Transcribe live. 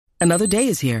Another day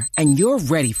is here, and you're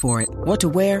ready for it. What to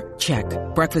wear? Check.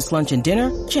 Breakfast, lunch, and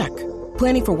dinner? Check.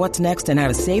 Planning for what's next and how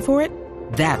to save for it?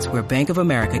 That's where Bank of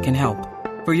America can help.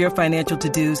 For your financial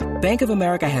to-dos, Bank of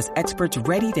America has experts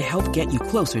ready to help get you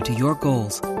closer to your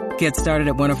goals. Get started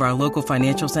at one of our local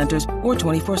financial centers or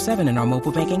 24/7 in our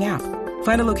mobile banking app.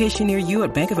 Find a location near you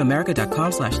at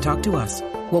bankofamerica.com/talktous.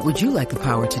 What would you like the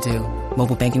power to do?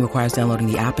 Mobile banking requires downloading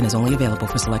the app and is only available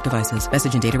for select devices.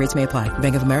 Message and data rates may apply.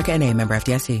 Bank of America N.A., member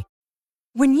FDIC.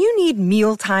 When you need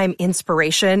mealtime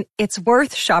inspiration, it's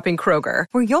worth shopping Kroger,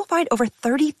 where you'll find over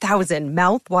 30,000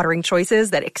 mouth-watering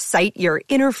choices that excite your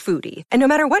inner foodie. And no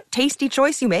matter what tasty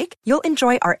choice you make, you'll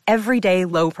enjoy our everyday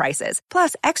low prices,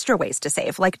 plus extra ways to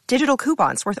save, like digital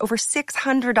coupons worth over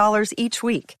 $600 each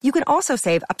week. You can also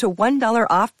save up to $1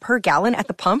 off per gallon at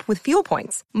the pump with fuel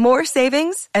points. More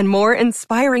savings and more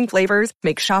inspiring flavors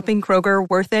make shopping Kroger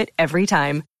worth it every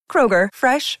time. Kroger,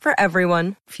 fresh for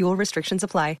everyone. Fuel restrictions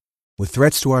apply. With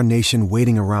threats to our nation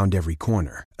waiting around every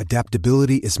corner,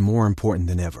 adaptability is more important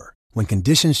than ever. When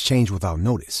conditions change without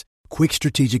notice, quick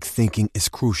strategic thinking is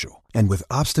crucial. And with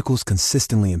obstacles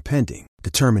consistently impending,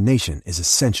 determination is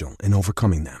essential in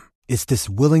overcoming them. It's this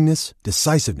willingness,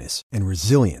 decisiveness, and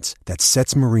resilience that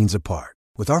sets Marines apart.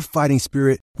 With our fighting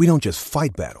spirit, we don't just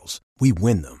fight battles, we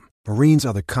win them. Marines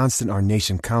are the constant our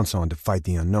nation counts on to fight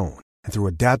the unknown. And through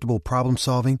adaptable problem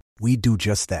solving, we do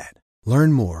just that.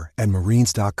 Learn more at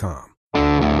marines.com.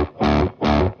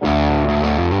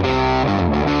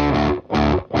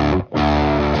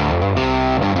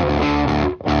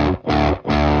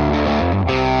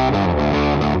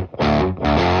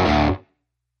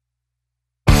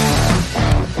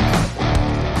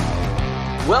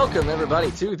 Welcome,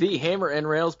 everybody, to the Hammer and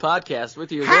Rails podcast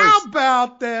with your How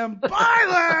about them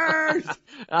Boilers?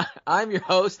 I'm your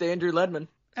host, Andrew Ledman.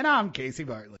 And I'm Casey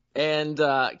Bartlett. And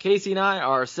Casey and I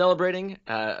are celebrating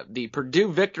the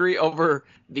Purdue victory over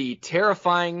the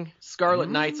terrifying Scarlet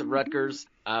Knights of Rutgers.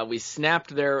 We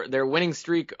snapped their winning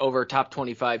streak over top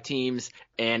 25 teams,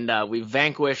 and we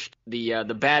vanquished the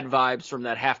bad vibes from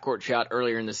that half-court shot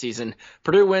earlier in the season.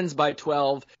 Purdue wins by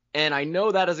 12. And I know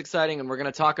that is exciting, and we're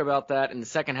going to talk about that in the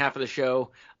second half of the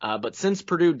show. But since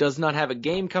Purdue does not have a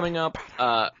game coming up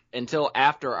until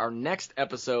after our next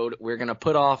episode, we're going to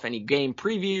put off any game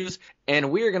previews,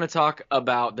 and we are going to talk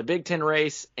about the Big Ten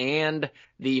race and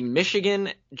the Michigan,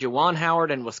 Juwan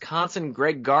Howard, and Wisconsin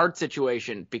Greg Gard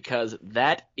situation, because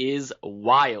that is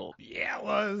wild. Yeah, it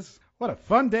was. What a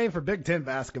fun day for Big Ten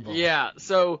basketball. Yeah,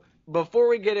 so before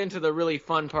we get into the really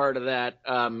fun part of that,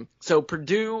 so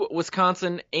Purdue,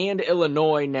 Wisconsin, and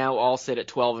Illinois now all sit at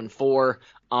 12-4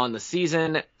 on the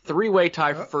season. Three-way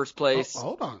tie for first place.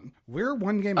 Hold on. We're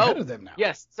one game ahead of them now.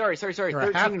 Yes, sorry.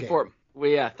 13-4.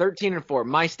 13-4.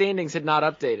 My standings had not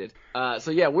updated.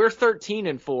 So yeah, we're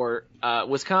 13-4.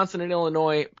 Wisconsin and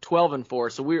Illinois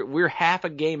 12-4. So we're half a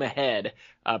game ahead.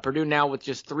 Purdue now with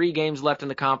just 3 games left in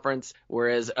the conference,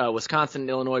 whereas Wisconsin and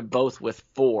Illinois both with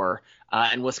 4.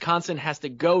 And Wisconsin has to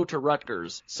go to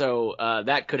Rutgers, so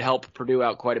that could help Purdue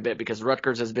out quite a bit because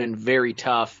Rutgers has been very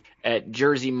tough at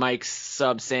Jersey Mike's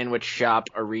Sub Sandwich Shop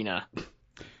Arena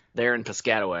there in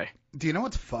Piscataway. Do you know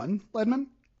what's fun, Ledman?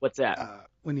 What's that?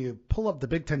 When you pull up the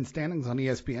Big Ten standings on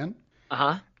ESPN,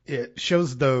 it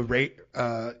shows the rate,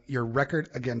 your record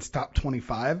against top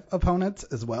 25 opponents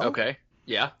as well. Okay,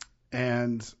 yeah.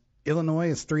 And Illinois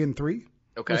is 3-3.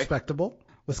 Okay. Respectable.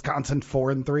 Wisconsin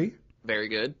 4-3. Very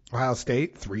good. Ohio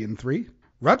State 3-3.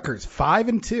 Rutgers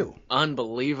 5-2.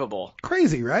 Unbelievable.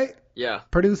 Crazy, right? Yeah.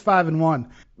 Purdue's 5-1.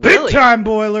 Really? Big time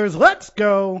Boilers. Let's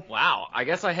go. Wow. I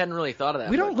guess I hadn't really thought of that.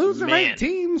 We don't lose the ranked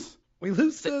teams. We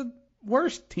lose the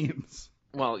worst teams.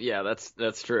 Well, yeah,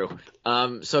 that's true.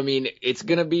 So, I mean, it's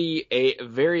going to be a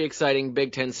very exciting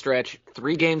Big Ten stretch.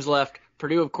 3 games left.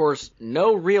 Purdue, of course,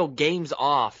 no real games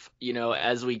off,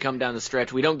 as we come down the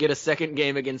stretch. We don't get a second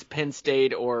game against Penn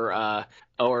State or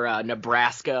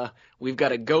Nebraska. We've got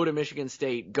to go to Michigan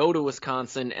State, go to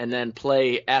Wisconsin, and then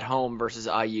play at home versus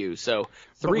IU. So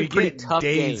 3 pretty tough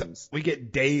games. We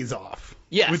get days off,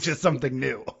 yes, which is something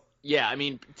new. Yeah, I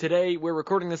mean, today we're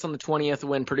recording this on the 20th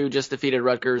when Purdue just defeated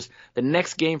Rutgers. The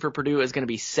next game for Purdue is going to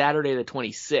be Saturday the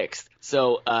 26th.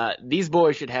 So these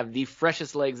boys should have the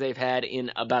freshest legs they've had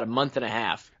in about a month and a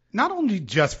half. Not only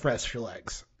just fresh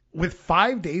legs. With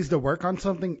 5 days to work on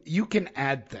something, you can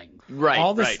add things. Right.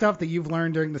 All the stuff that you've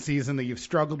learned during the season that you've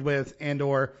struggled with and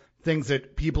or things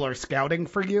that people are scouting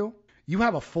for you, you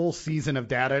have a full season of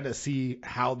data to see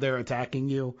how they're attacking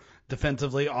you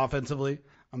defensively, offensively.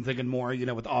 I'm thinking more,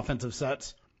 with offensive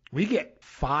sets. We get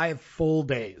 5 full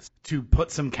days to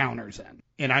put some counters in.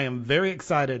 And I am very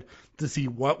excited to see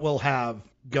what we'll have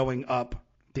going up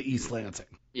to East Lansing.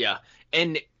 Yeah.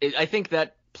 And I think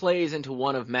that plays into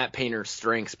one of Matt Painter's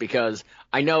strengths, because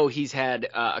I know he's had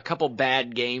a couple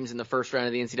bad games in the first round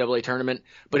of the NCAA tournament,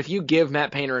 but if you give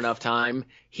Matt Painter enough time,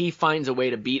 he finds a way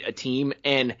to beat a team,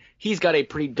 and he's got a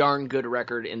pretty darn good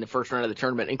record in the first round of the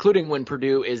tournament, including when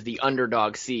Purdue is the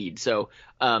underdog seed. So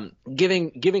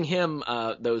giving him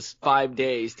those 5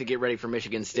 days to get ready for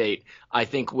Michigan State, I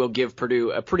think will give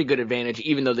Purdue a pretty good advantage,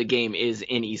 even though the game is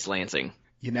in East Lansing.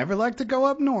 You never like to go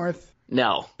up north.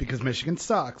 No. Because Michigan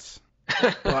sucks.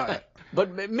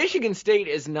 But Michigan State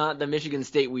is not the Michigan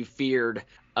State we feared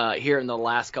here in the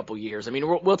last couple years. I mean,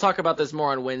 we'll talk about this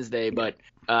more on Wednesday, but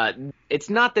it's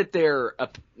not that they're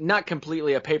not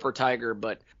completely a paper tiger,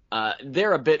 but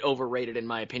they're a bit overrated in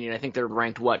my opinion. I think they're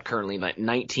ranked, currently, like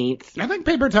 19th? I think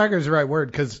paper tiger is the right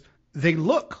word, because they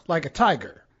look like a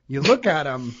tiger. You look at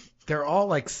them, they're all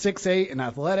like 6'8" and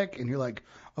athletic, and you're like,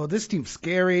 oh, this team's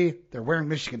scary. They're wearing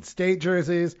Michigan State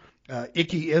jerseys.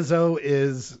 Icky Izzo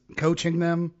is coaching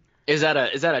them. Is that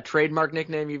a trademark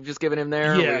nickname you've just given him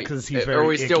there? Yeah, because he's very icky. Or are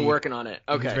we icky. still working on it?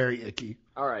 Okay. He's very icky.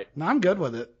 All right. No, I'm good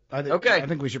with it. Okay. I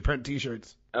think we should print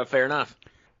T-shirts. Fair enough.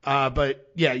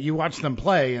 But, yeah, you watch them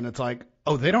play, and it's like,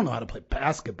 oh, they don't know how to play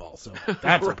basketball, so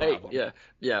that's right. a problem.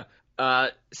 Yeah.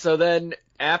 So then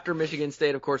after Michigan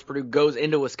State, of course, Purdue goes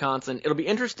into Wisconsin. It'll be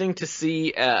interesting to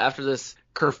see after this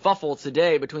kerfuffle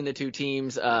today between the two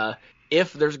teams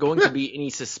if there's going to be any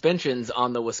suspensions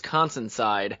on the Wisconsin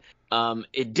side.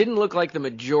 It didn't look like the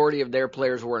majority of their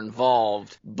players were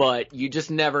involved, but you just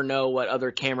never know what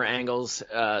other camera angles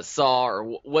saw or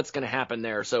what's going to happen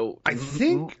there. So I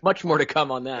think much more to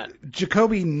come on that.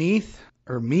 Jacoby Meath.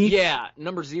 Yeah,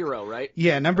 number 0, right?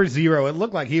 Yeah, number 0. It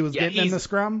looked like he was getting in the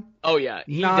scrum. Oh, yeah.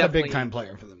 Not a big-time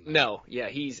player for them. No, yeah,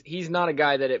 he's not a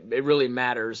guy that it really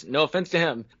matters. No offense to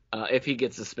him if he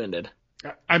gets suspended.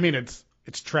 I mean, it's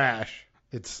trash.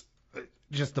 It's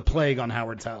just the plague on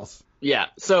Howard's house. Yeah,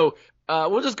 so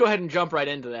we'll just go ahead and jump right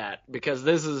into that, because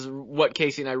this is what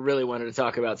Casey and I really wanted to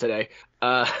talk about today.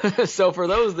 So for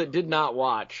those that did not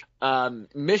watch,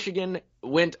 Michigan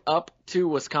went up to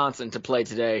Wisconsin to play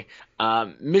today.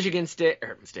 Michigan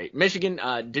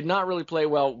did not really play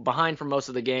well, behind for most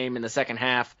of the game in the second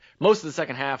half. Most of the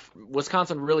second half,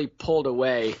 Wisconsin really pulled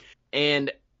away,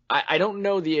 and I don't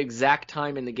know the exact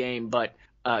time in the game, but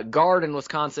guard in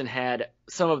Wisconsin had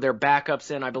some of their backups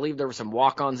in. I believe there were some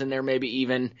walk-ons in there, maybe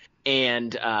even,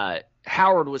 and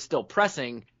Howard was still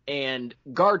pressing, and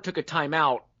guard took a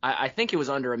timeout. I think it was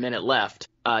under a minute left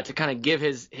to kind of give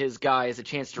his guys a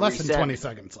chance to reset. Less than 20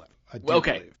 seconds left.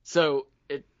 Okay, believe. So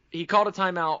he called a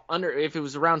timeout if it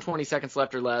was around 20 seconds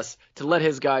left or less, to let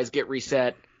his guys get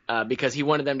reset because he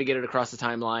wanted them to get it across the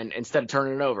timeline instead of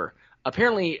turning it over.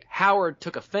 Apparently, Howard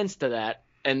took offense to that,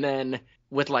 and then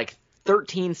with like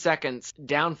 13 seconds,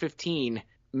 down 15,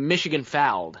 Michigan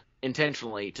fouled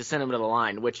intentionally to send him to the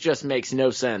line, which just makes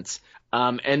no sense.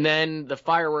 And then the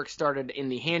fireworks started in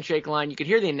the handshake line. You could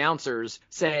hear the announcers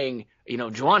saying,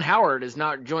 Juwan Howard has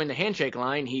not joined the handshake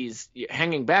line. He's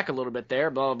hanging back a little bit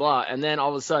there, blah, blah, blah. And then all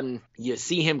of a sudden you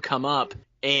see him come up,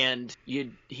 and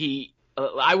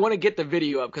I want to get the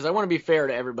video up because I want to be fair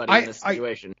to everybody in this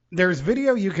situation. There's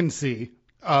video you can see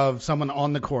of someone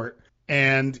on the court,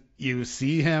 and you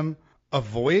see him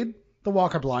avoid the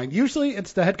walk-up line. Usually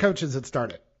it's the head coaches that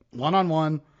start it.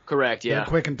 One-on-one. Correct, yeah. They're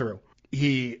quick and through.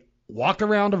 He walked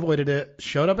around, avoided it,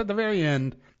 showed up at the very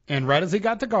end, and right as he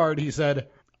got to guard, he said,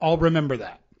 I'll remember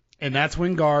that. And that's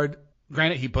when guard,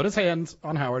 granted, he put his hands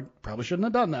on Howard. Probably shouldn't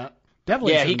have done that.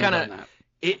 Definitely shouldn't have done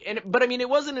that. But I mean, it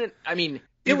wasn't.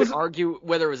 You could argue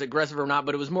whether it was aggressive or not,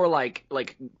 but it was more like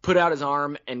put out his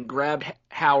arm and grabbed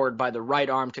Howard by the right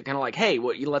arm to kind of like, hey,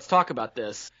 let's talk about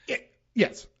this.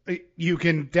 Yes, you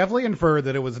can definitely infer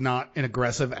that it was not an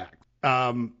aggressive act.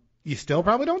 You still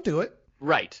probably don't do it.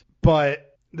 Right.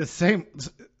 But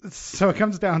so it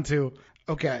comes down to,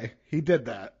 okay, he did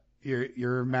that.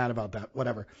 You're mad about that.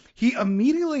 Whatever.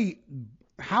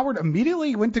 Howard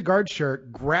immediately went to guard's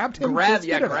shirt, grabbed him.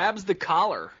 Grabs the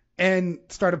collar. And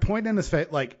started pointing in his face.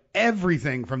 Like,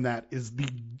 everything from that is the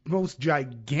most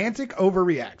gigantic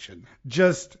overreaction.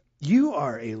 Just, you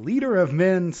are a leader of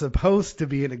men, supposed to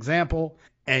be an example,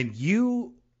 and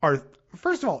you are,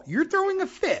 first of all, you're throwing a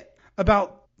fit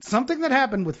about something that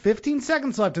happened with 15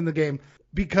 seconds left in the game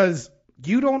because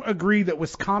you don't agree that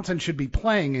Wisconsin should be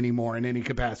playing anymore in any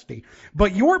capacity,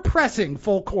 but you're pressing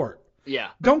full court. Yeah.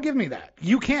 Don't give me that.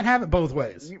 You can't have it both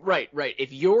ways. Right.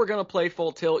 If you're going to play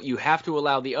full tilt, you have to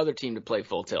allow the other team to play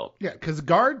full tilt. Yeah, because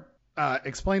guard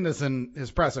explained this in his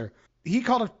presser. He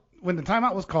called it, when the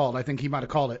timeout was called, I think he might have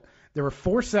called it, there were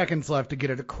 4 seconds left to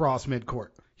get it across midcourt.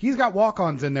 He's got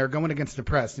walk-ons in there going against the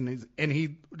press, and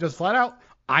he just flat out,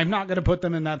 I'm not going to put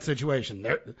them in that situation.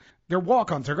 they're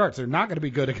walk-ons, they're guards. They're not going to be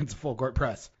good against a full court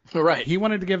press. Right. He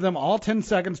wanted to give them all 10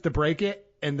 seconds to break it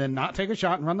and then not take a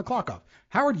shot and run the clock off.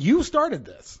 Howard, you started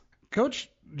this. Coach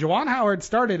Juwan Howard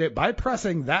started it by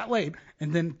pressing that late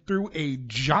and then threw a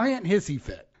giant hissy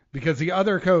fit because the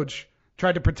other coach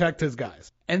tried to protect his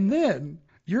guys. And then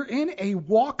you're in a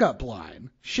walk-up line,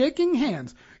 shaking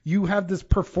hands. You have this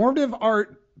performative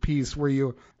art piece where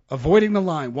you're avoiding the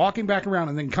line, walking back around,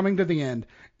 and then coming to the end,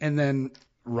 and then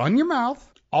run your mouth.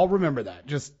 I'll remember that.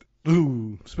 Just,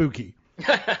 ooh, spooky.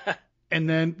 And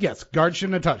then, yes, guard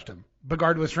shouldn't have touched him. But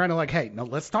guard was trying to like, hey, now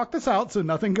let's talk this out so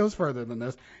nothing goes further than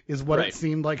this, is what it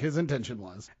seemed like his intention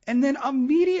was. And then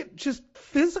immediate, just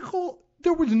physical,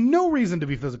 there was no reason to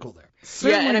be physical there.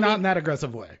 Certainly not in that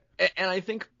aggressive way. And I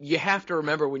think you have to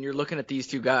remember when you're looking at these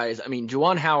two guys, I mean,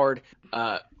 Juwan Howard,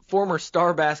 former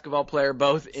star basketball player,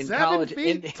 both in college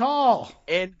 7 feet tall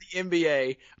and the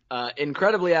NBA,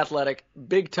 incredibly athletic,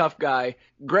 big tough guy.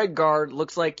 Greg Gard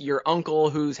looks like your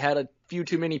uncle who's had a few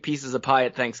too many pieces of pie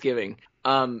at Thanksgiving.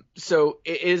 So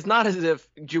it is not as if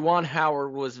Juwan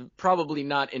Howard was probably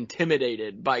not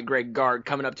intimidated by Greg Gard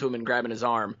coming up to him and grabbing his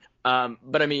arm.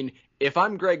 But I mean, if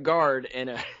I'm Greg Gard and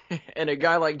a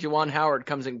guy like Juwan Howard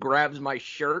comes and grabs my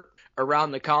shirt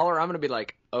around the collar, I'm going to be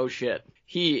like, oh shit,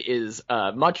 he is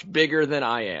much bigger than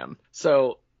I am.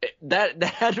 So that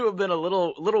had to have been a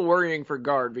little worrying for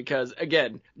Gard because,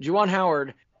 again, Juwan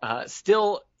Howard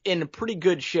still in pretty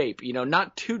good shape,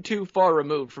 not too far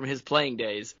removed from his playing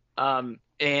days.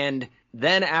 And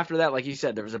then after that, like you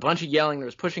said, there was a bunch of yelling, there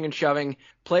was pushing and shoving,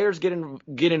 players get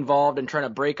involved and trying to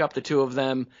break up the two of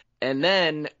them. And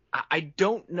then I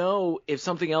don't know if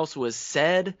something else was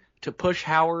said to push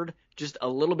Howard just a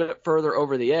little bit further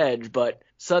over the edge, but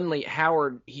suddenly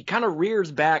Howard, he kind of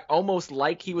rears back almost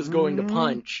like he was going to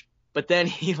punch, but then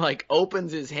he like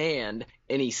opens his hand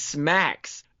and he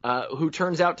smacks who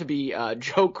turns out to be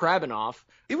Joe Krabbenhoft.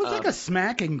 It was like a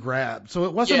smack and grab, so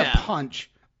it wasn't a punch,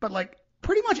 but like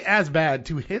pretty much as bad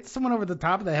to hit someone over the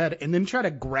top of the head and then try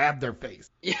to grab their face.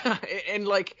 Yeah, and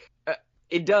like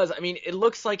it does. I mean, it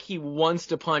looks like he wants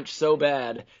to punch so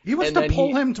bad. He wants to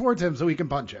pull him towards him so he can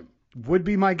punch him. Would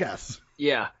be my guess.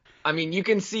 Yeah. I mean, you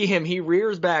can see him. He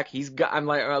rears back. He's got. I'm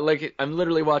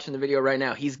literally watching the video right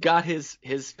now. He's got his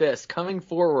fist coming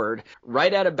forward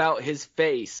right at about his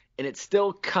face, and it's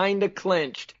still kind of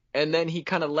clenched. And then he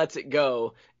kind of lets it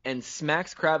go and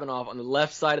smacks Krabbenhoft on the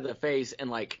left side of the face and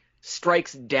like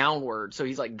strikes downward. So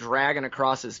he's like dragging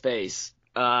across his face.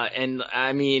 And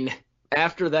I mean,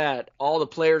 after that, all the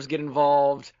players get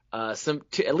involved.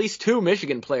 At least two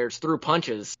Michigan players threw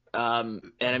punches.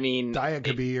 And I mean,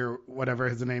 Diakaby or whatever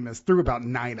his name is threw about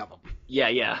 9 of them.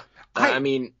 Yeah. I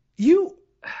mean, you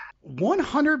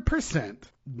 100%.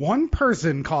 One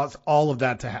person caused all of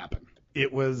that to happen.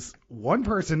 It was one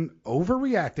person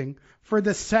overreacting for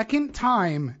the second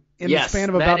time in the span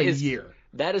of about a year.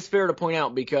 That is fair to point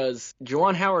out because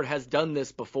Juwan Howard has done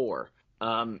this before.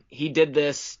 He did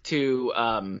this to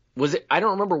I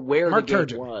don't remember where Mark the game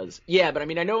Turgeon was. Yeah, but I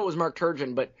mean I know it was Mark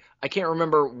Turgeon, but I can't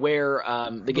remember where the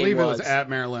game was. I believe it was at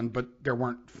Maryland, but there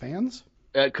weren't fans.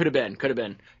 Could have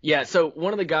been. Yeah, so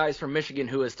one of the guys from Michigan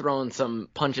who has thrown some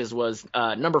punches was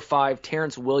number 5,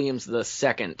 Terrence Williams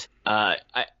II. I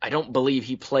don't believe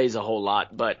he plays a whole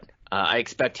lot, but I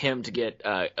expect him to get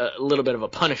a little bit of a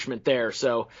punishment there.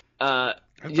 So, But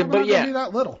yeah, be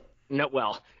that little. No,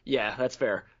 well, yeah, that's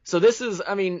fair. So this is,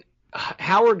 I mean,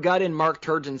 Howard got in Mark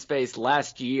Turgeon's face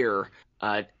last year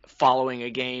following a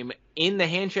game in the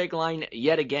handshake line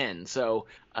yet again. So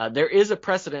there is a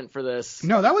precedent for this.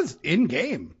 No, that was in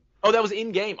game. Oh, that was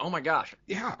in game. Oh my gosh.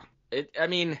 Yeah.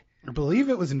 I believe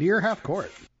it was near half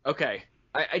court. Okay.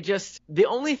 I just, the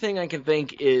only thing I can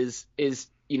think is, as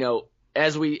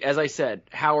I said,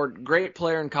 Howard, great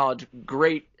player in college,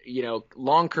 great,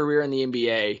 long career in the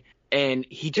NBA. And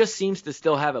he just seems to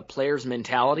still have a player's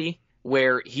mentality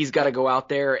where he's got to go out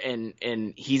there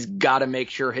and he's got to make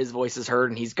sure his voice is heard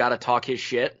and he's got to talk his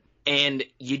shit. And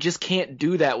you just can't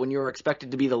do that when you're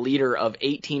expected to be the leader of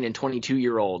 18 and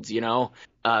 22-year-olds,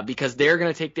 because they're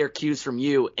going to take their cues from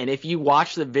you. And if you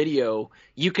watch the video,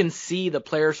 you can see the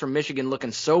players from Michigan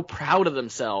looking so proud of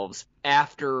themselves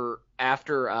after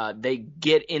they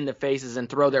get in the faces and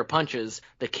throw their punches.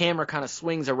 The camera kind of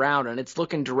swings around and it's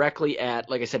looking directly at,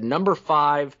 like I said, number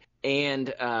 5.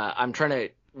 And I'm trying to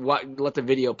let the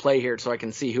video play here so I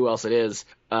can see who else it is.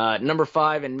 Number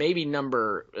 5 and maybe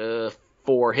number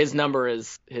 4. His number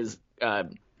is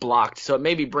blocked, so it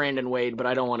may be Brandon Wade, but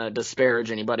I don't want to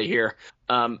disparage anybody here.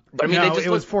 But I mean, no, it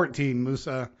was 14,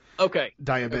 Musa. Okay.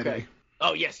 Diabetes.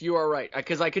 Oh, yes, you are right.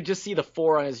 Because I could just see the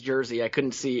 4 on his jersey. I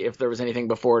couldn't see if there was anything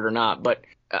before it or not. But,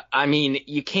 I mean,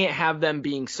 you can't have them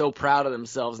being so proud of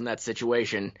themselves in that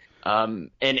situation. And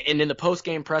in the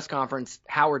post-game press conference,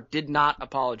 Howard did not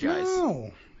apologize.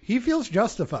 No, he feels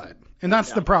justified. And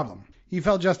that's the problem. He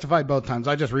felt justified both times.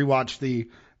 I just rewatched the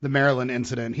Maryland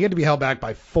incident. He had to be held back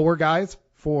by 4 guys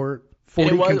for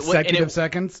 40 consecutive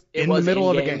seconds in the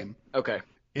middle of a game. Okay.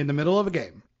 In the middle of a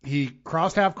game. He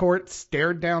crossed half court,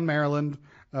 stared down Maryland,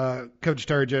 Coach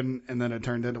Turgeon, and then it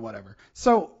turned into whatever.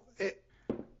 So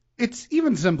it's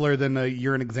even simpler than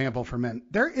you're an example for men.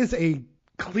 There is a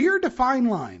clear defined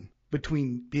line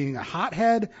between being a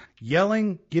hothead,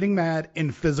 yelling, getting mad,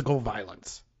 and physical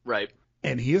violence. Right.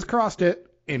 And he has crossed it,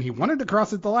 and he wanted to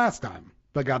cross it the last time,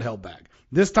 but got held back.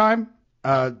 This time,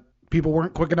 people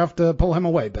weren't quick enough to pull him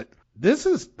away, but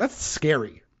that's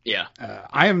scary. Yeah.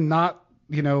 I am not,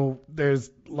 there's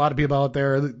a lot of people out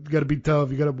there, you got to be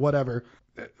tough, you got to whatever.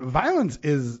 Violence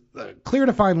is a clear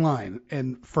defined line.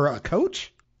 And for a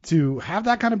coach to have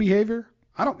that kind of behavior,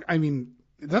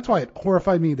 that's why it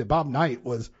horrified me that Bob Knight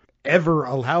was ever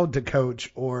allowed to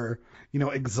coach or,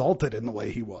 exalted in the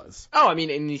way he was. Oh, I mean,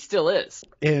 and he still is.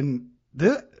 And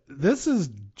this is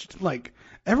like,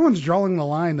 everyone's drawing the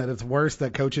line that it's worse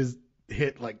that coaches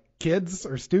hit like kids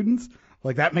or students.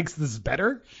 Like that makes this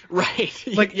better, right?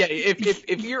 Like, yeah.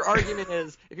 If your argument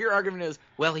is,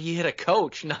 well, he hit a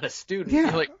coach, not a student. Yeah.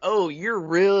 You're like, oh, you're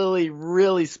really,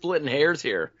 really splitting hairs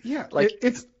here. Yeah. Like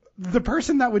it's the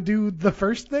person that would do the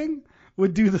first thing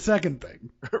would do the second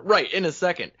thing. Right. In a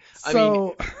second.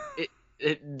 So,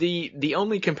 I mean, the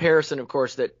only comparison, of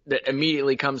course, that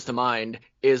immediately comes to mind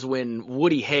is when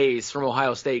Woody Hayes from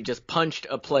Ohio State just punched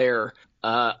a player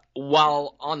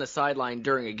while on the sideline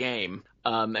during a game.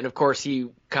 And of course, he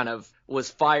kind of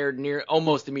was fired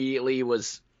almost immediately,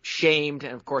 was shamed.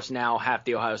 And of course, now half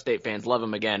the Ohio State fans love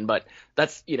him again. But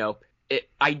that's,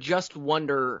 I just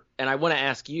wonder, and I want to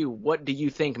ask you, what do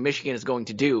you think Michigan is going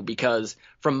to do? Because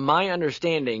from my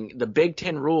understanding, the Big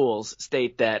Ten rules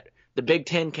state that the Big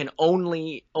Ten can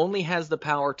only has the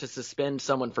power to suspend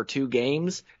someone for 2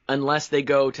 games unless they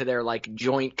go to their like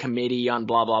joint committee on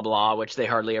blah, blah, blah, which they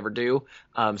hardly ever do.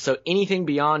 So anything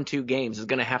beyond 2 games is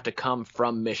going to have to come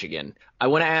from Michigan. I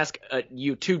want to ask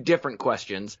you 2 different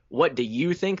questions. What do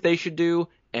you think they should do?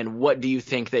 And what do you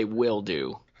think they will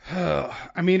do?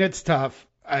 I mean, it's tough.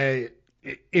 If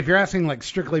you're asking like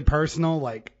strictly personal,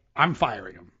 like I'm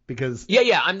firing them because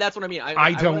that's what I mean.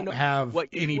 I don't have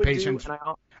any patience.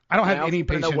 I don't have any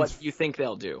patience. Know what you think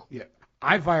they'll do? Yeah,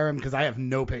 I fire him because I have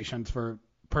no patience for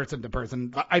person to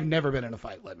person. I've never been in a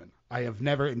fight, Ledman. I have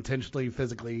never intentionally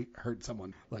physically hurt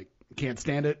someone. Like, can't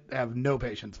stand it. I have no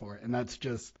patience for it, and that's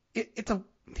just it's a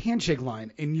handshake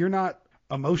line, and you're not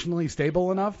emotionally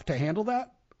stable enough to handle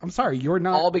that. I'm sorry, you're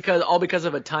not. All because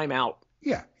of a timeout.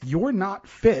 Yeah, you're not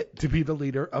fit to be the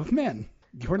leader of men.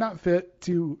 You're not fit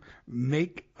to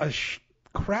make a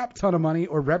crap ton of money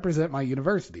or represent my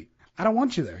university. I don't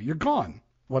want you there. You're gone.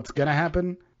 What's going to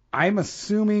happen? I'm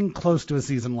assuming close to a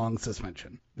season-long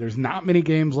suspension. There's not many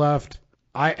games left.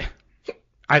 I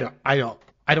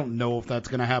don't know if that's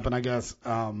going to happen, I guess.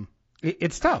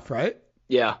 It's tough, right?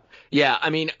 Yeah. I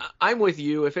mean, I'm with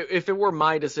you. If it were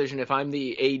my decision, if I'm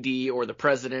the AD or the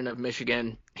president of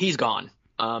Michigan, he's gone.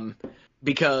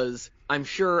 Because I'm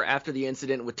sure after the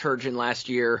incident with Turgeon last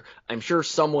year, I'm sure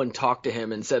someone talked to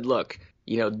him and said, look,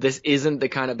 this isn't the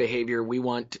kind of behavior we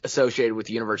want associated with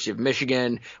the University of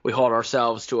Michigan. We hold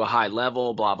ourselves to a high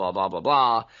level, blah, blah, blah, blah,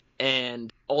 blah.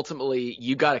 And ultimately,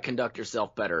 you got to conduct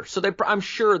yourself better. So I'm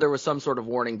sure there was some sort of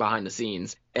warning behind the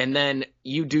scenes. And then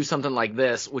you do something like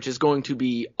this, which is going to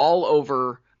be all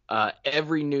over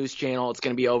every news channel. It's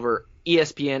going to be over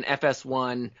ESPN,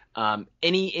 FS1,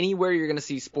 anywhere you're going to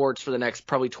see sports for the next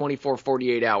probably 24,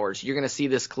 48 hours. You're going to see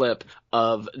this clip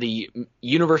of the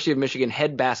University of Michigan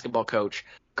head basketball coach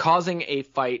causing a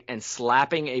fight and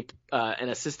slapping an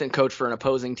assistant coach for an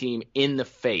opposing team in the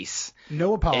face.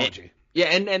 No apology.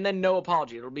 And then no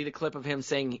apology. It'll be the clip of him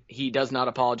saying he does not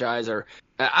apologize, or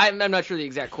I'm not sure the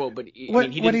exact quote, but he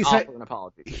didn't offer an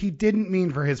apology. He didn't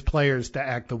mean for his players to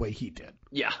act the way he did.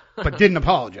 Yeah. But didn't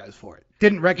apologize for it.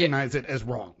 Didn't recognize it as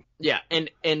wrong. Yeah, and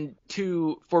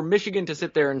for Michigan to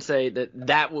sit there and say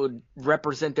that would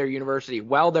represent their university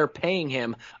while they're paying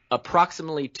him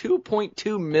approximately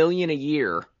 $2.2 million a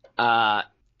year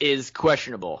is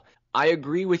questionable. I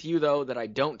agree with you, though, that I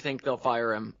don't think they'll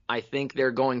fire him. I think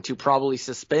they're going to probably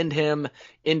suspend him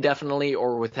indefinitely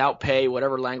or without pay,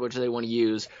 whatever language they want to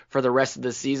use, for the rest of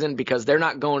the season because they're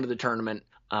not going to the tournament.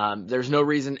 There's no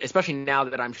reason, especially now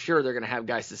that I'm sure they're going to have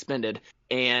guys suspended.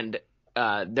 And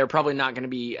they're probably not going to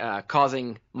be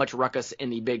causing much ruckus in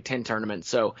the Big Ten tournament.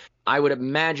 So I would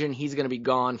imagine he's going to be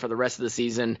gone for the rest of the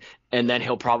season, and then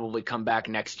he'll probably come back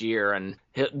next year, and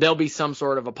there'll be some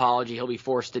sort of apology he'll be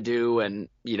forced to do, and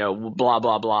blah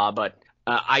blah blah. But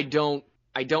I don't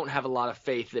have a lot of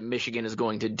faith that Michigan is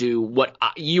going to do what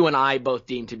you and I both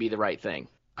deem to be the right thing.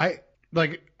 I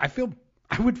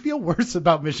would feel worse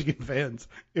about Michigan fans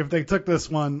if they took this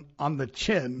one on the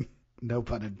chin, no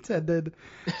pun intended,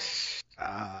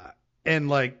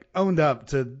 and owned up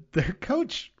to their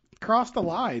coach crossed the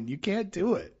line. You can't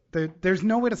do it. There's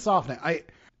no way to soften it.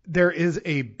 There is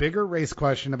a bigger race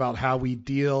question about how we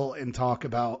deal and talk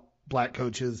about black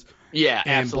coaches and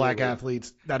absolutely. black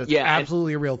athletes. That is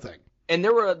absolutely a real thing. And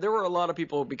there were a lot of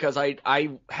people, because I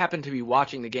happened to be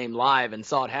watching the game live and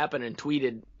saw it happen and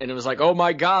tweeted, and it was like, oh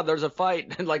my God, there's a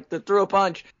fight, and they threw a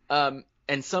punch.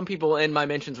 And some people in my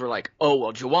mentions were like, oh,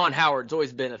 well, Juwan Howard's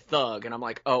always been a thug. And I'm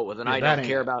like, oh, well, then I don't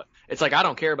care about – it's like, I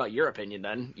don't care about your opinion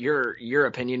then. Your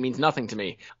opinion means nothing to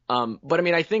me. But, I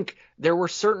mean, I think there were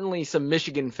certainly some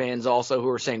Michigan fans also who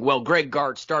were saying, well, Greg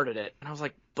Gard started it. And I was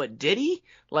like, but did he?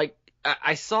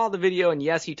 I saw the video, and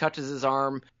yes, he touches his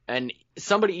arm. And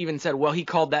somebody even said, well, he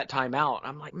called that timeout.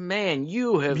 I'm like, man,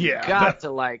 you have got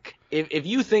to if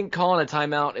you think calling a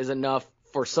timeout is enough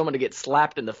for someone to get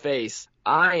slapped in the face,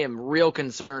 I am real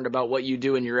concerned about what you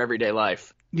do in your everyday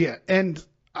life. Yeah, and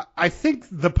I think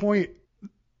the point,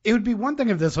 it would be one thing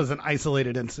if this was an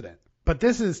isolated incident, but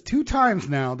this is 2 times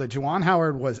now that Juwan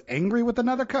Howard was angry with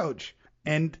another coach,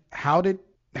 and how did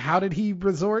he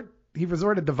resort? He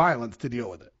resorted to violence to deal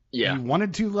with it. Yeah. He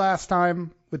wanted to last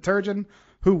time with Turgeon,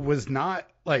 who was not,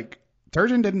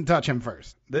 Turgeon didn't touch him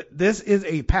first. This is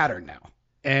a pattern now.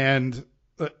 And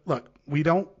look, we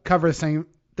don't cover same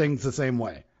things the same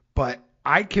way, but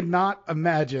I cannot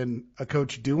imagine a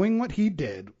coach doing what he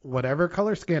did, whatever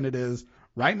color skin it is,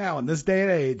 right now in this day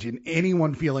and age, and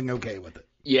anyone feeling okay with it.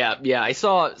 Yeah. I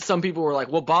saw some people were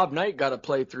like, well, Bob Knight got to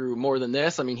play through more than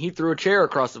this. I mean, he threw a chair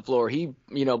across the floor. He,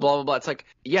 blah, blah, blah. It's like,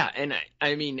 yeah. And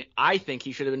I mean, I think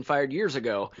he should have been fired years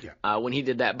ago when he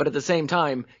did that. But at the same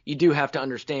time, you do have to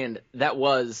understand that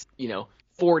was,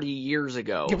 40 years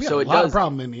ago. Yeah, we had so a it lot does, of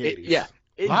problem in the 80s.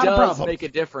 It does make a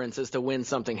difference as to when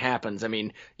something happens. I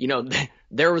mean,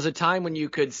 there was a time when you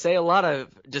could say a lot of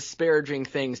disparaging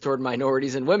things toward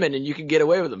minorities and women, and you could get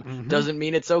away with them. Mm-hmm. Doesn't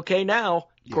mean it's okay now.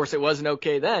 Of course, it wasn't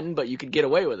okay then, but you could get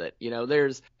away with it.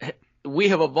 We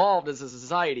have evolved as a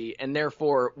society, and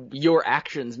therefore your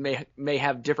actions may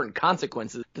have different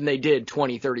consequences than they did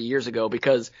 20, 30 years ago,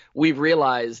 because we've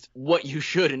realized what you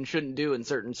should and shouldn't do in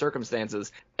certain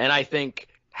circumstances. And I think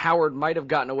Howard might have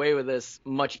gotten away with this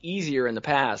much easier in the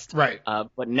past. Right.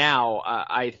 But now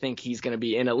I think he's going to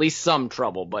be in at least some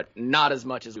trouble, but not as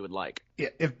much as we would like. Yeah,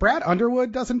 if Brad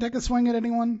Underwood doesn't take a swing at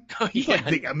anyone, he's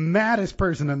the maddest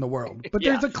person in the world. But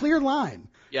there's a clear line.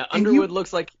 Yeah, Underwood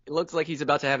looks like he's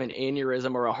about to have an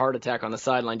aneurysm or a heart attack on the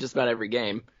sideline just about every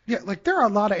game. Yeah, there are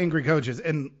a lot of angry coaches.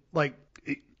 And,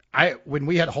 when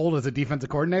we had Holt as a defensive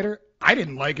coordinator, I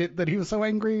didn't like it that he was so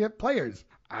angry at players.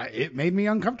 It made me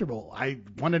uncomfortable. I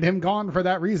wanted him gone for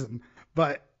that reason.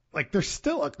 But, there's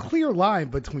still a clear line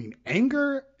between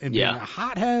anger and being a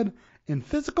hothead and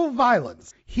physical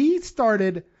violence. He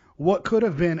started what could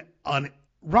have been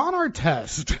Ron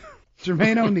Artest,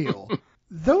 Jermaine O'Neal.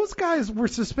 Those guys were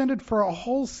suspended for a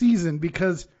whole season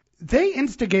because they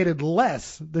instigated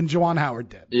less than Juwan Howard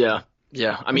did. Yeah.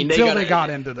 I mean, they got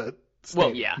into the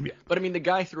stadium. Well, yeah. But, I mean, the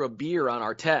guy threw a beer on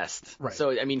our test. Right.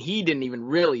 So, I mean, he didn't even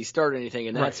really start anything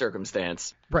in that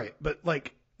circumstance. Right. But,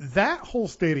 that whole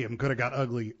stadium could have got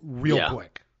ugly real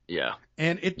quick. Yeah.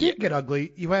 And it did get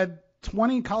ugly. You had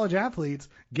 20 college athletes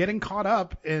getting caught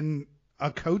up in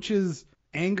a coach's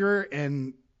anger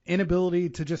and inability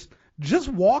to just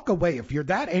walk away. If you're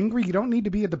that angry, you don't need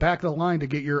to be at the back of the line to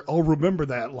get your, oh, remember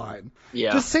that line.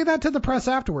 Yeah. Just say that to the press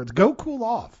afterwards. Go cool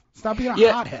off. Stop being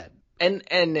a hothead.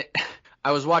 And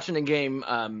I was watching a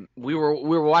game. We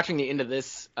were watching the end of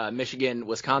this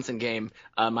Michigan-Wisconsin game.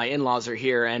 My in-laws are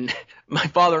here, and my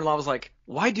father-in-law was like,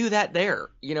 "Why do that there?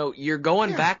 You're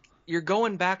going back. You're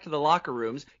going back to the locker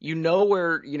rooms.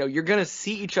 Where you're going to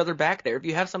see each other back there. If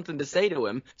you have something to say to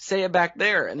him, say it back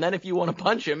there. And then if you want to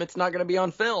punch him, it's not going to be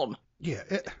on film." Yeah,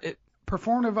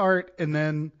 performative art, and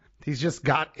then he's just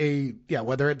got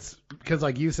whether it's because,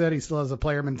 like you said, he still has a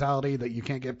player mentality that you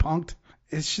can't get punked.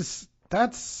 It's just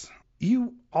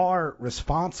you are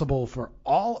responsible for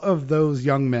all of those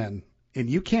young men, and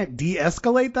you can't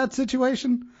de-escalate that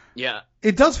situation. Yeah.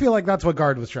 It does feel like that's what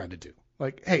Gard was trying to do.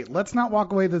 Hey, let's not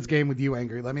walk away this game with you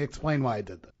angry. Let me explain why I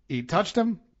did that. He touched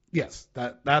him. Yes,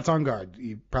 that's on Gard.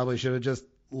 You probably should have just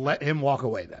let him walk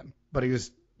away then. But he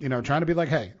was, trying to be like,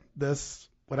 hey, this,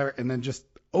 whatever, and then just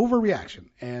overreaction.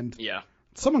 And Yeah.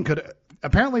 someone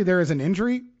apparently there is an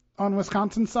injury on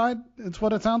Wisconsin's side. It's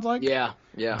what it sounds like. Yeah.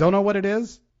 Don't know what it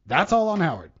is. That's all on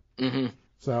Howard. Mm-hmm.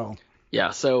 So.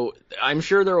 Yeah, so I'm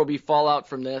sure there will be fallout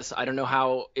from this. I don't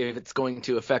know if it's going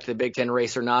to affect the Big Ten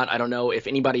race or not. I don't know if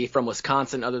anybody from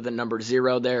Wisconsin other than number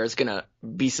 0 there is going to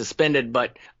be suspended,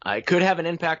 but it could have an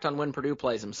impact on when Purdue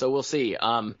plays them. So we'll see.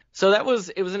 So it was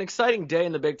an exciting day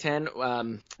in the Big Ten.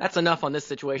 That's enough on this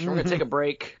situation. We're going to take a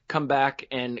break, come back,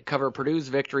 and cover Purdue's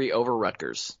victory over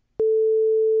Rutgers.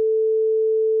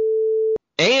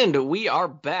 And we are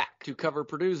back to cover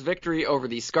Purdue's victory over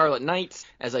the Scarlet Knights.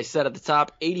 As I said at the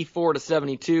top,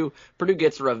 84-72. Purdue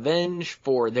gets revenge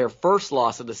for their first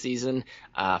loss of the season,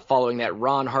 following that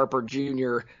Ron Harper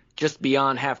Jr. just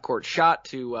beyond half-court shot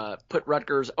to put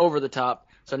Rutgers over the top.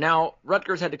 So now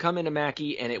Rutgers had to come into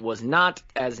Mackey, and it was not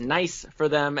as nice for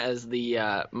them as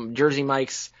the Jersey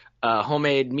Mike's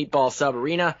homemade meatball sub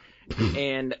arena,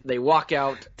 and they walk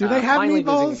out. Do they have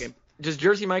meatballs? Does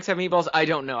Jersey Mike's have meatballs? I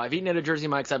don't know. I've eaten at a Jersey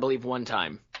Mike's, I believe, one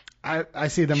time. I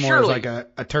see them more as like a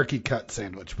turkey cut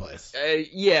sandwich place.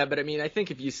 Yeah, but I mean, I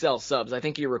think if you sell subs, I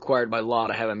think you're required by law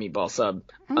to have a meatball sub.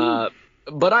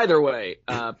 But either way,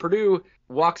 Purdue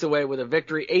walks away with a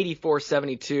victory,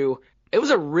 84-72. It was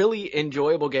a really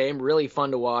enjoyable game, really fun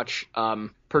to watch.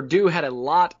 Purdue had a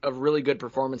lot of really good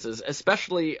performances,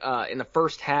 especially in the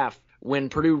first half. When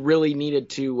Purdue really needed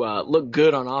to look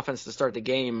good on offense to start the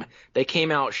game, they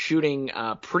came out shooting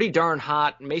pretty darn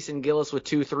hot. Mason Gillis with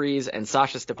 2 threes and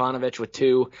Sasha Stefanovic with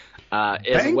 2.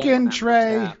 Bankin'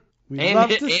 Trey. We'd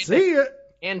love to see it.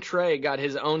 And Trey got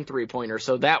his own 3-pointer,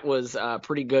 so that was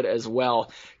pretty good as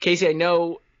well. Casey, I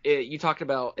know you talked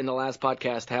about in the last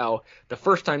podcast how the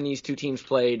first time these two teams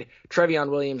played,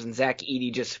 Trevion Williams and Zach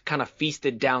Edey just kind of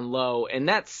feasted down low, and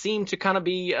that seemed to kind of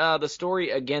be the story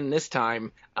again this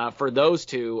time for those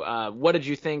two. What did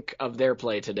you think of their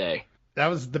play today? That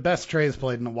was the best Trey's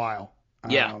played in a while.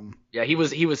 Yeah, he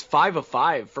was 5 of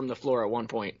 5 from the floor at one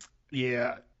point.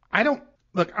 Yeah,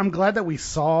 I'm glad that we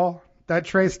saw that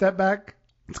Trey step back.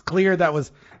 It's clear that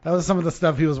was some of the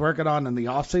stuff he was working on in the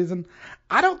offseason.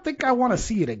 I don't think I want to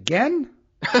see it again.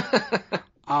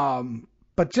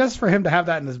 But just for him to have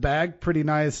that in his bag, pretty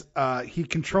nice. He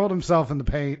controlled himself in the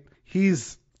paint.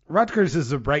 Rutgers is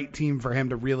the right team for him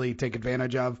to really take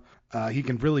advantage of. He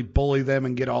can really bully them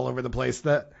and get all over the place.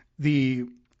 The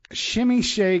shimmy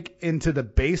shake into the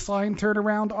baseline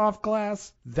turnaround off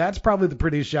glass, that's probably the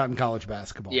prettiest shot in college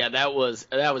basketball. Yeah, that was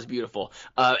beautiful.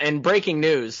 And breaking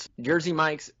news, Jersey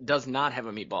Mike's does not have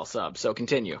a meatball sub, so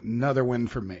continue. Another win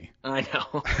for me. I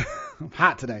know. I'm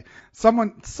hot today.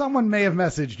 Someone may have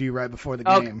messaged you right before the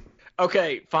game.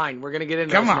 Okay, fine. We're going to get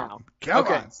into this now. Come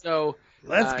on. So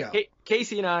let's go.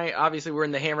 Casey and I, obviously, we're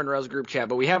in the Hammer and Rose group chat,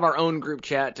 but we have our own group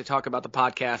chat to talk about the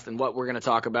podcast and what we're going to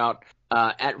talk about.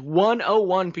 At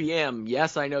 1:01 p.m.,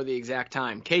 yes, I know the exact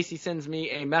time, Casey sends me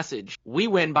a message. We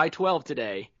win by 12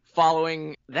 today.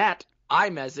 Following that, I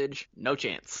message, no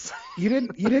chance. You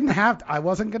didn't have to. I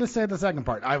wasn't going to say the second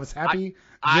part. I was happy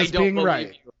just being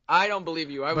right. I don't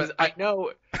believe you. I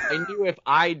knew if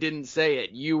I didn't say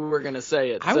it, you were going to say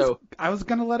it. I was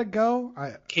going to let it go.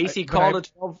 Casey called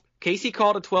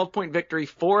a 12-point victory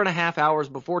 4.5 hours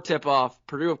before tip-off.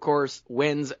 Purdue, of course,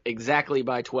 wins exactly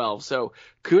by 12. So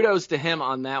kudos to him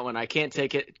on that one. I can't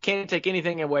take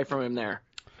anything away from him there.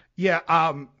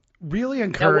 Yeah, really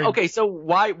encouraged. Okay, so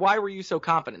why were you so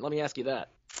confident? Let me ask you that.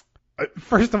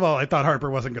 First of all, I thought Harper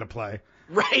wasn't going to play.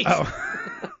 Right.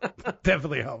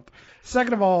 Definitely helped.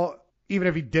 Second of all, even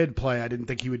if he did play, I didn't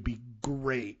think he would be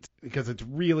great because it's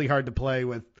really hard to play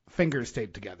with fingers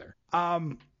taped together.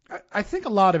 I think a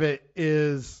lot of it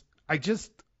is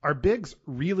our bigs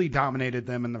really dominated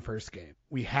them in the first game.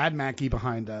 We had Mackey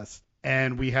behind us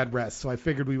and we had rest, so I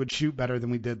figured we would shoot better than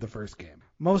we did the first game.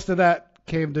 Most of that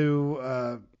came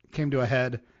to a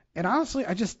head, and honestly,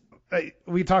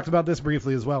 we talked about this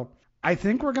briefly as well. I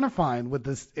think we're gonna find with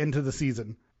this into the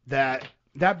season that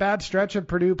bad stretch of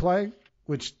Purdue play,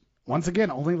 which once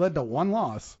again only led to one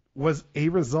loss, was a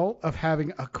result of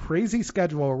having a crazy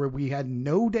schedule where we had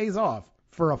no days off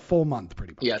for a full month,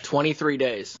 pretty much. Yeah, 23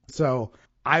 days. So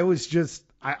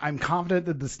I'm confident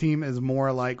that this team is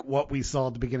more like what we saw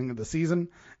at the beginning of the season,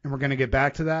 and we're going to get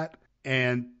back to that.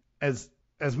 And as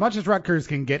much as Rutgers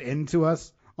can get into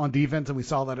us on defense, and we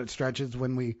saw that at stretches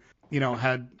when we,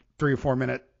 had 3 or 4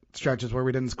 minute stretches where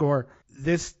we didn't score,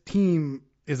 this team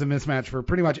is a mismatch for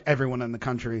pretty much everyone in the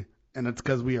country, and it's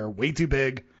because we are way too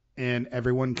big and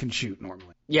everyone can shoot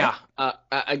normally. Yeah.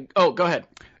 Go ahead.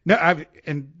 No,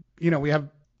 we have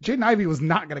Jaden Ivey was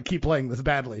not going to keep playing this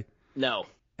badly. No.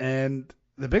 And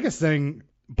the biggest thing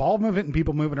ball movement and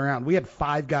people moving around, we had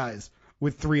 5 guys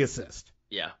with 3 assists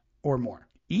Yeah. or more.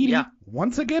 Edey,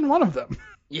 once again, one of them.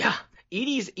 Yeah.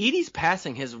 Edey's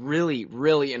passing has really,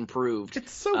 really improved.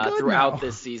 It's so good throughout now.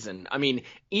 this season. I mean,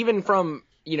 even from,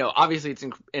 obviously it's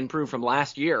improved from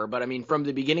last year, but I mean, from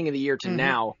the beginning of the year to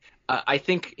now, I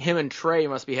think him and Trey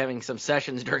must be having some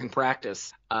sessions during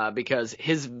practice because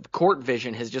his court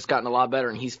vision has just gotten a lot better,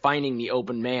 and he's finding the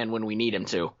open man when we need him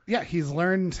to. Yeah, he's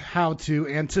learned how to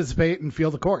anticipate and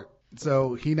feel the court.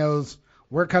 So he knows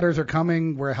where cutters are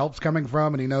coming, where help's coming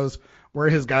from, and he knows where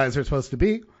his guys are supposed to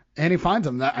be, and he finds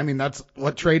them. That's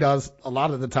what Trey does a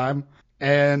lot of the time.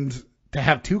 And to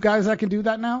have 2 guys that can do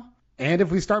that now, and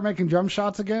if we start making jump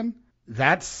shots again,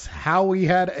 that's how we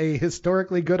had a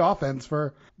historically good offense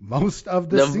for most of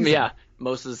the season. Yeah,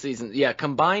 most of the season. Yeah,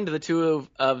 combined the two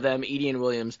of them, Edey and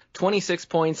Williams, 26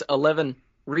 points, 11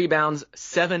 rebounds,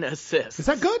 7 assists. Is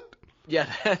that good? Yeah.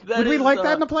 Would we like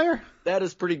that in a player? That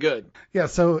is pretty good. Yeah,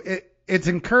 so it's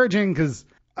encouraging because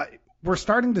we're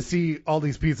starting to see all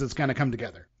these pieces kind of come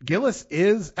together. Gillis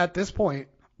is, at this point,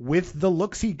 with the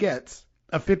looks he gets,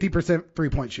 a 50%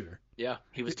 three-point shooter. Yeah,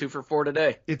 he was 2 for 4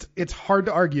 today. It's hard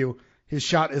to argue. His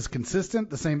shot is consistent,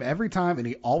 the same every time, and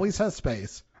he always has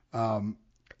space. Sasha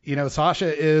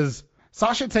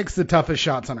takes the toughest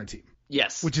shots on our team.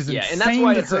 Yes, which is insane and that's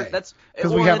why to say. That's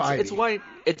because we have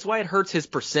it's why it hurts his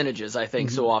percentages, I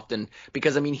think, so often,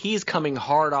 because I mean he's coming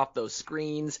hard off those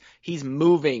screens. He's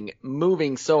moving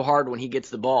so hard when he gets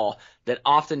the ball that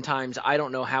oftentimes I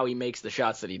don't know how he makes the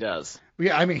shots that he does.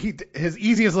 Yeah, I mean his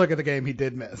easiest look at the game he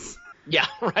did miss. Yeah,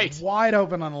 right. Wide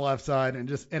open on the left side and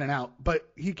just in and out. But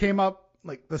he came up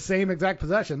like the same exact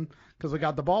possession because we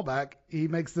got the ball back. He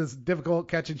makes this difficult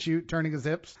catch and shoot, turning his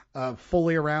hips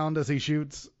fully around as he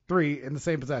shoots 3 in the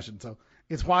same possession. So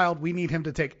it's wild. We need him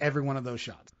to take every one of those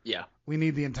shots. Yeah. We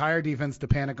need the entire defense to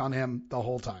panic on him the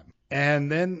whole time.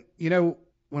 And then,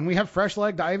 when we have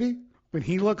fresh-legged Ivy, when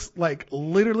he looks like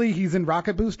literally he's in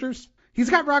rocket boosters, he's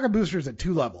got rocket boosters at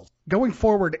 2 levels, going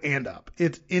forward and up.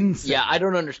 It's insane. Yeah, I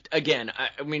don't understand. Again,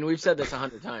 I mean, we've said this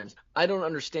 100 times. I don't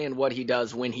understand what he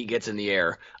does when he gets in the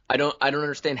air. I don't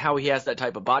understand how he has that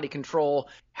type of body control,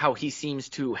 how he seems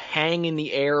to hang in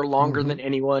the air longer than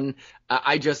anyone.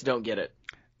 I just don't get it.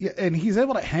 Yeah, and he's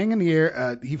able to hang in the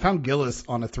air. He found Gillis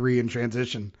on a 3 in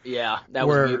transition. Yeah, that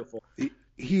was beautiful.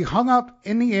 He hung up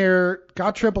in the air,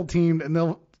 got triple teamed, and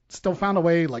they'll still found a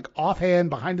way, like offhand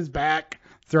behind his back,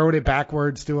 throwing it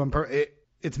backwards to him.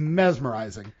 It's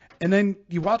mesmerizing. And then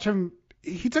you watch him.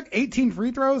 He took 18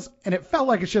 free throws, and it felt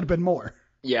like it should have been more.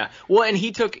 Yeah. Well, and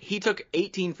he took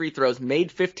 18 free throws,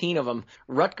 made 15 of them.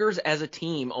 Rutgers as a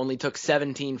team only took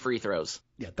 17 free throws.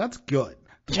 Yeah, that's good.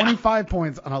 25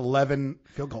 points on 11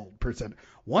 field goal percent.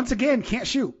 Once again, can't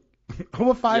shoot. 0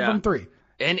 of 5 from 3.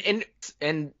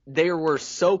 And they were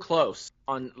so close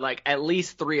on like at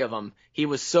least 3 of them. He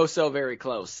was so very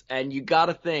close. And you got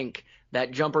to think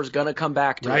that jumper's going to come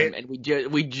back to him. And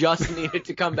we just needed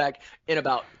to come back in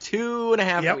about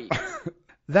 2.5 weeks.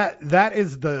 That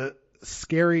is the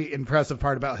scary, impressive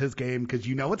part about his game, because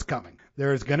it's coming.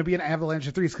 There is going to be an avalanche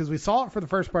of threes because we saw it for the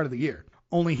first part of the year.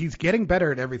 Only he's getting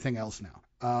better at everything else now.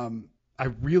 I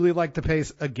really like the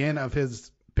pace, again, of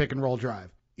his pick and roll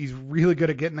drive. He's really good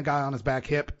at getting the guy on his back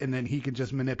hip, and then he can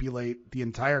just manipulate the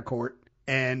entire court.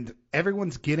 And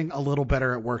everyone's getting a little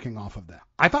better at working off of that.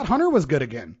 I thought Hunter was good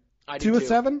again. 2 of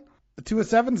 7. 2 of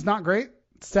 7's not great.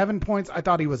 7 points. I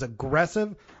thought he was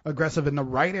aggressive in the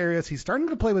right areas. He's starting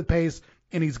to play with pace,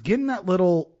 and he's getting that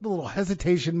little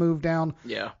hesitation move down.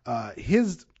 Yeah.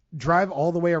 His drive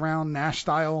all the way around Nash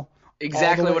style.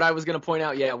 Exactly what I was going to point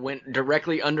out. Yeah, went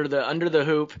directly under the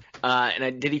hoop.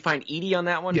 Did he find Edey on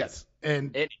that one? Yes.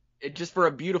 And it just for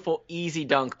a beautiful, easy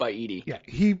dunk by Edey. Yeah,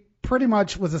 he pretty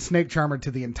much was a snake charmer to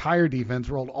the entire defense,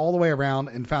 rolled all the way around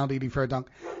and found Edey for a dunk.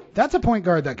 That's a point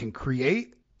guard that can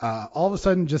create. All of a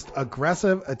sudden, just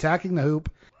aggressive, attacking the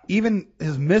hoop. Even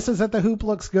his misses at the hoop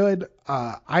looks good.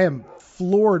 I am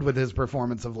floored with his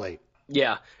performance of late.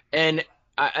 Yeah, and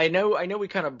I know we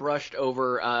kind of brushed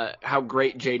over how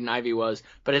great Jaden Ivey was,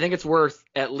 but I think it's worth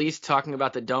at least talking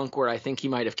about the dunk where I think he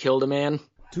might have killed a man.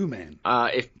 2-man.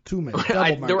 2-man.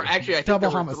 Double there were actually, I think double there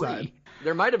were homicide. 3.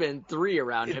 There might have been 3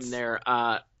 around him there.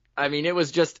 I mean, it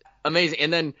was just amazing.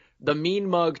 And then the mean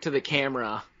mug to the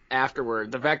camera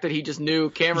afterward. The fact that he just knew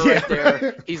camera right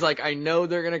there. He's like, I know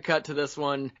they're going to cut to this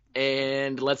one,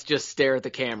 and let's just stare at the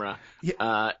camera.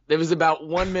 Yeah. There was about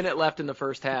 1 minute left in the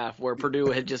first half where Purdue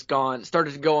had just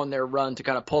started to go on their run to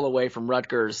kind of pull away from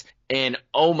Rutgers, and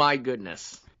oh my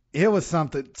goodness. It was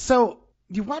something. So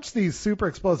you watch these super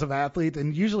explosive athletes,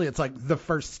 and usually it's like the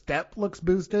first step looks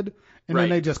boosted, and then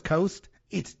they just coast.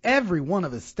 It's every one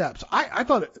of his steps. I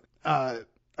thought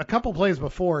a couple plays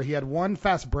before, he had one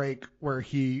fast break where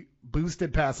he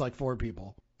boosted past like 4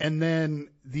 people. And then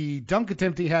the dunk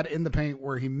attempt he had in the paint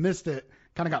where he missed it,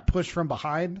 kind of got pushed from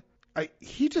behind.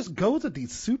 He just goes at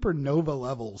these supernova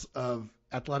levels of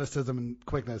athleticism and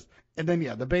quickness. And then,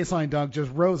 the baseline dunk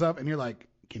just rose up, and you're like,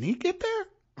 can he get there?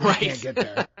 Right. He can't get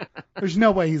there. There's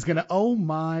no way he's going to, oh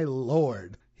my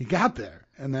Lord. He got there.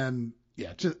 And then,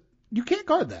 just you can't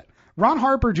guard that. Ron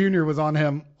Harper Jr. was on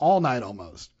him all night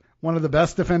almost. One of the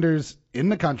best defenders in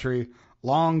the country.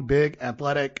 Long, big,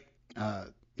 athletic,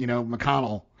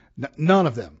 McConnell. None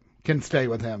of them can stay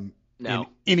with him in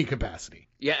any capacity.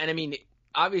 Yeah, and I mean,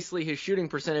 obviously his shooting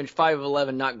percentage, 5 of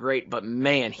 11, not great, but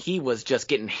man, he was just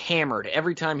getting hammered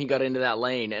every time he got into that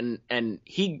lane, and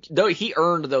he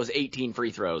earned those 18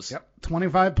 free throws. Yep,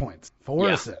 25 points, 4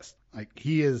 assists. Like,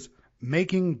 he is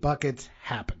making buckets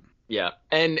happen. Yeah,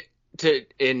 and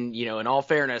in all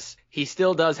fairness, he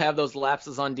still does have those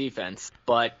lapses on defense,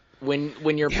 but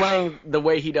when you're playing the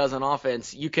way he does on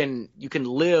offense, you can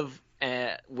live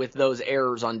with those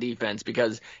errors on defense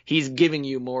because he's giving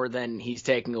you more than he's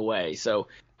taking away. So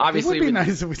obviously, it would be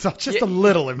nice if we saw just a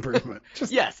little improvement,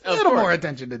 just a little more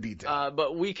attention to detail.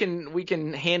 But we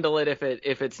can handle it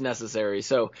if it's necessary.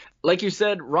 So, like you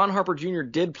said, Ron Harper Jr.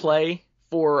 did play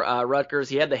for Rutgers.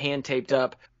 He had the hand taped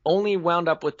up. Only wound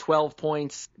up with 12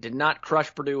 points. Did not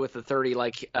crush Purdue with the 30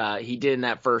 like he did in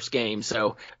that first game.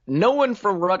 So no one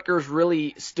from Rutgers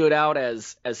really stood out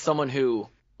as someone who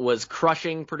was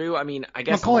crushing Purdue. I mean, I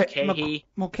guess Mulcahy.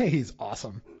 Mulcahy's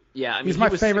awesome. Yeah, I mean, he's my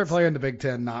favorite player in the Big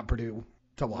Ten, not Purdue,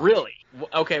 to watch. Really?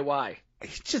 Okay, why?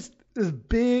 He's just this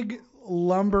big,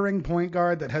 lumbering point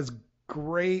guard that has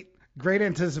great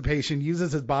anticipation,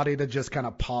 uses his body to just kind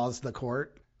of pause the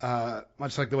court,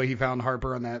 much like the way he found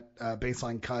Harper on that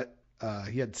baseline cut.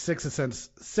 He had 6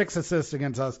 assists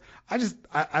against us.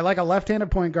 I like a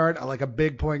left-handed point guard. I like a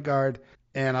big point guard,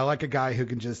 and I like a guy who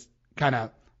can just kind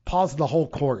of pause the whole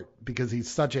court because he's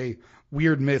such a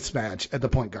weird mismatch at the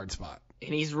point guard spot.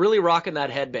 And he's really rocking that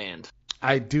headband.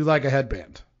 I do like a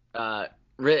headband.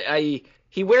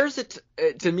 He wears it,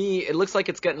 to me, it looks like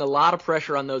it's getting a lot of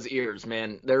pressure on those ears,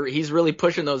 man. He's really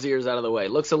pushing those ears out of the way.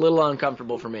 It looks a little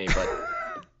uncomfortable for me, but,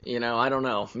 I don't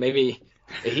know. Maybe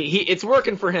it's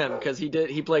working for him because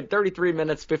he played 33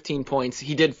 minutes, 15 points.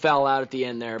 He did foul out at the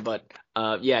end there, but,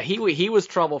 he was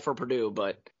trouble for Purdue,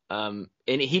 but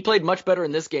and he played much better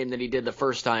in this game than he did the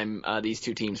first time these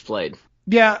two teams played.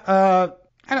 Yeah,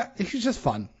 he's just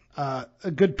fun.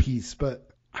 A good piece, but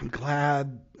I'm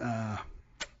glad.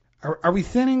 Are we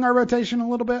thinning our rotation a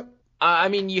little bit? I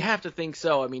mean, you have to think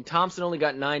so. I mean, Thompson only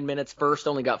got 9 minutes. First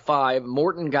only got 5.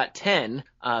 Morton got 10.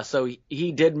 So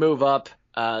he did move up.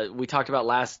 We talked about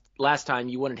last time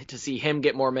you wanted to see him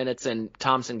get more minutes and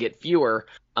Thompson get fewer.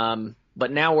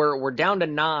 But now we're down to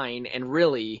 9, and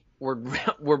really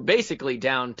we're basically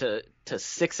down to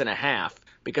 6.5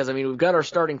 because I mean we've got our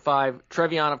starting 5.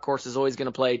 Trevion, of course, is always going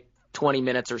to play 20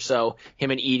 minutes or so. Him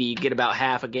and Edey get about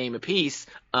half a game apiece.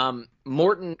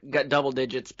 Morton got double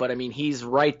digits, but I mean he's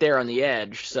right there on the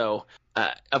edge. So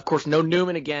of course no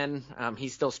Newman again.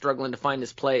 He's still struggling to find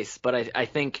his place. But I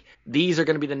think these are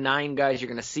going to be the 9 guys you're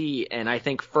going to see, and I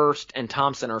think First and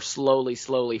Thompson are slowly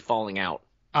falling out.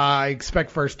 I expect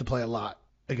First to play a lot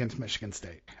against Michigan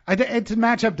State. It's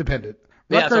matchup dependent.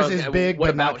 Rutgers is big,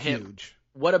 but not huge.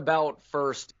 What about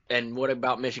First and what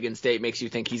about Michigan State makes you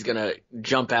think he's going to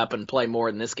jump up and play more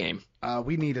in this game?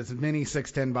 We need as many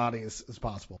 6'10 bodies as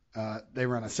possible. They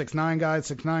run a 6'9 guy,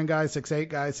 6'9 guy, 6'8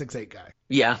 guy, 6'8 guy.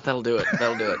 Yeah, that'll do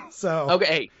it. So okay,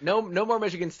 hey, no more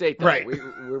Michigan State though. Right.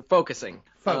 We're focusing.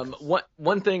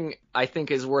 One thing I think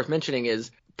is worth mentioning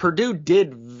is Purdue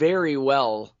did very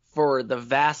well for the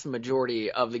vast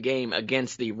majority of the game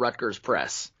against the Rutgers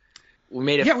press. We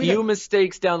made a few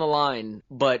mistakes down the line,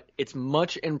 but it's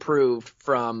much improved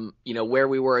from, where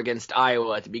we were against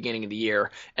Iowa at the beginning of the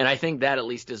year. And I think that at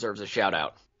least deserves a shout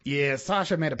out. Yeah,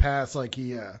 Sasha made a pass like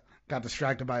he got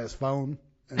distracted by his phone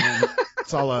and then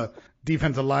saw a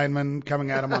defensive lineman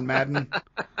coming at him on Madden.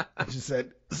 And just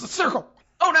said, "It's a circle."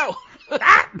 Oh no!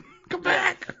 Come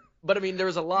back. But I mean, there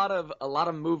was a lot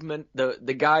of movement.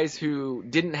 The guys who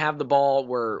didn't have the ball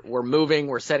were moving,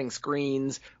 were setting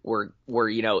screens, were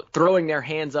throwing their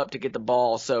hands up to get the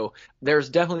ball. So there's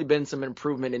definitely been some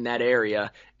improvement in that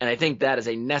area, and I think that is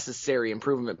a necessary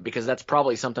improvement because that's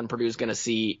probably something Purdue's going to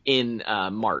see in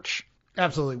March.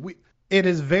 Absolutely, it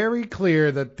is very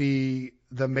clear that the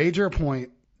major point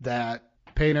that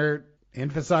Painter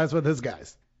emphasized with his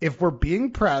guys, if we're being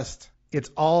pressed, it's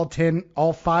all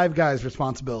 5 guys'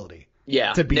 responsibility.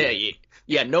 Yeah. To be.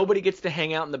 Yeah. Nobody gets to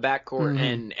hang out in the backcourt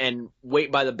and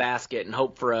wait by the basket and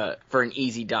hope for an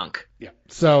easy dunk. Yeah.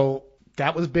 So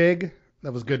that was big.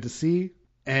 That was good to see.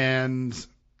 And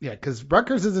yeah, because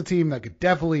Rutgers is a team that could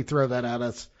definitely throw that at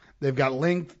us. They've got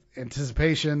length,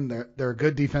 anticipation. They're a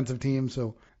good defensive team.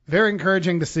 So very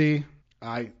encouraging to see.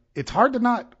 It's hard to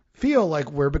not feel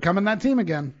like we're becoming that team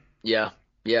again. Yeah.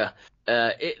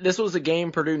 This was a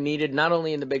game Purdue needed, not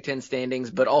only in the Big Ten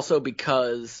standings, but also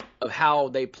because of how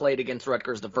they played against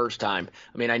Rutgers the first time.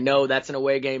 I mean, I know that's an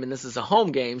away game and this is a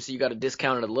home game, so you got to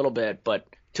discount it a little bit. But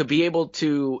to be able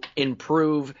to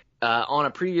improve on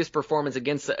a previous performance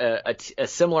against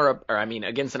against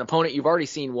an opponent you've already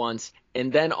seen once,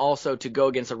 and then also to go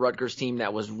against a Rutgers team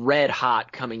that was red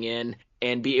hot coming in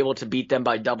and be able to beat them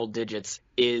by double digits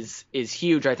is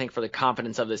huge, I think, for the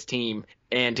confidence of this team.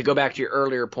 And to go back to your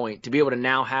earlier point, to be able to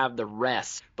now have the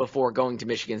rest before going to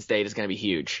Michigan State is going to be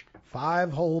huge.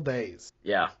 5 whole days.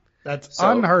 Yeah. That's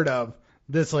unheard of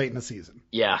this late in the season.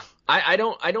 Yeah. I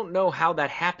don't know how that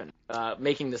happened,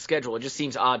 making the schedule. It just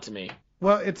seems odd to me.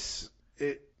 Well,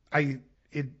 it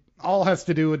all has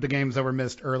to do with the games that were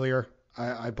missed earlier,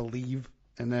 I believe,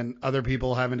 and then other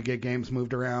people having to get games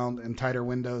moved around in tighter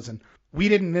windows. And we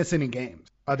didn't miss any games.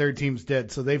 Other teams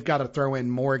did, so they've got to throw in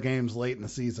more games late in the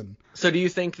season. So do you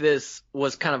think this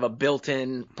was kind of a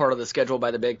built-in part of the schedule by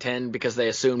the Big Ten because they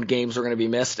assumed games were going to be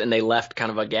missed and they left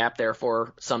kind of a gap there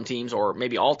for some teams or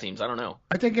maybe all teams? I don't know.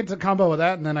 I think it's a combo of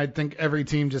that, and then I think every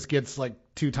team just gets like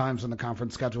 2 times in the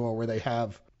conference schedule where they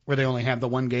only have the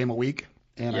 1 game a week,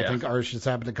 and I think ours just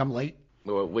happened to come late.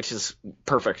 Which is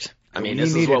perfect. I mean,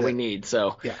 this is what we need.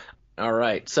 So, yeah. All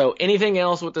right. So anything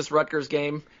else with this Rutgers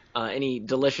game? Any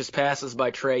delicious passes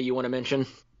by Trey you want to mention?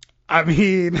 I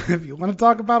mean, if you want to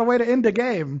talk about a way to end a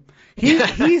game,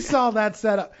 he saw that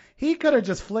setup. He could have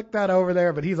just flicked that over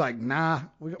there, but he's like, nah,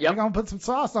 we're going to put some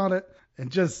sauce on it. And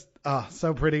just,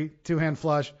 so pretty. 2-hand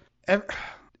flush.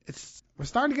 We're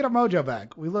starting to get our mojo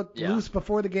back. We looked loose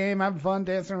before the game, having fun,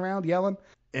 dancing around, yelling.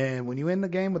 And when you end the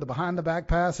game with a behind-the-back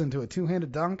pass into a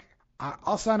 2-handed dunk,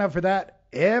 I'll sign up for that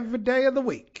every day of the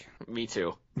week. Me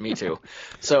too.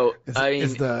 So,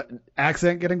 is the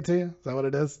accent getting to you? Is that what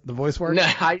it is? The voice work? No,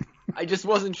 I just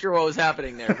wasn't sure what was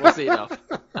happening there. We'll see, though.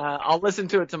 I'll listen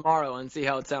to it tomorrow and see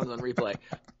how it sounds on replay.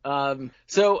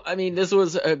 So, I mean, this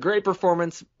was a great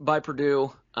performance by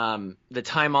Purdue. The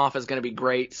time off is going to be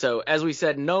great. So, as we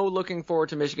said, no looking forward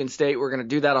to Michigan State. We're going to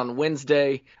do that on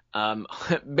Wednesday.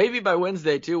 Maybe by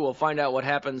Wednesday, too, we'll find out what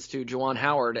happens to Juwan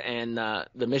Howard and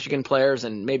the Michigan players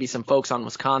and maybe some folks on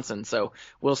Wisconsin. So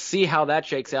we'll see how that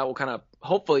shakes out. We'll kind of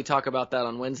hopefully talk about that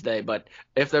on Wednesday. But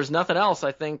if there's nothing else,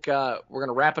 I think we're going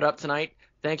to wrap it up tonight.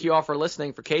 Thank you all for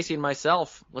listening. For Casey and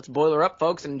myself, let's boiler up,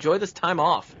 folks, and enjoy this time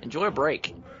off. Enjoy a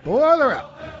break. Boiler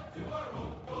up.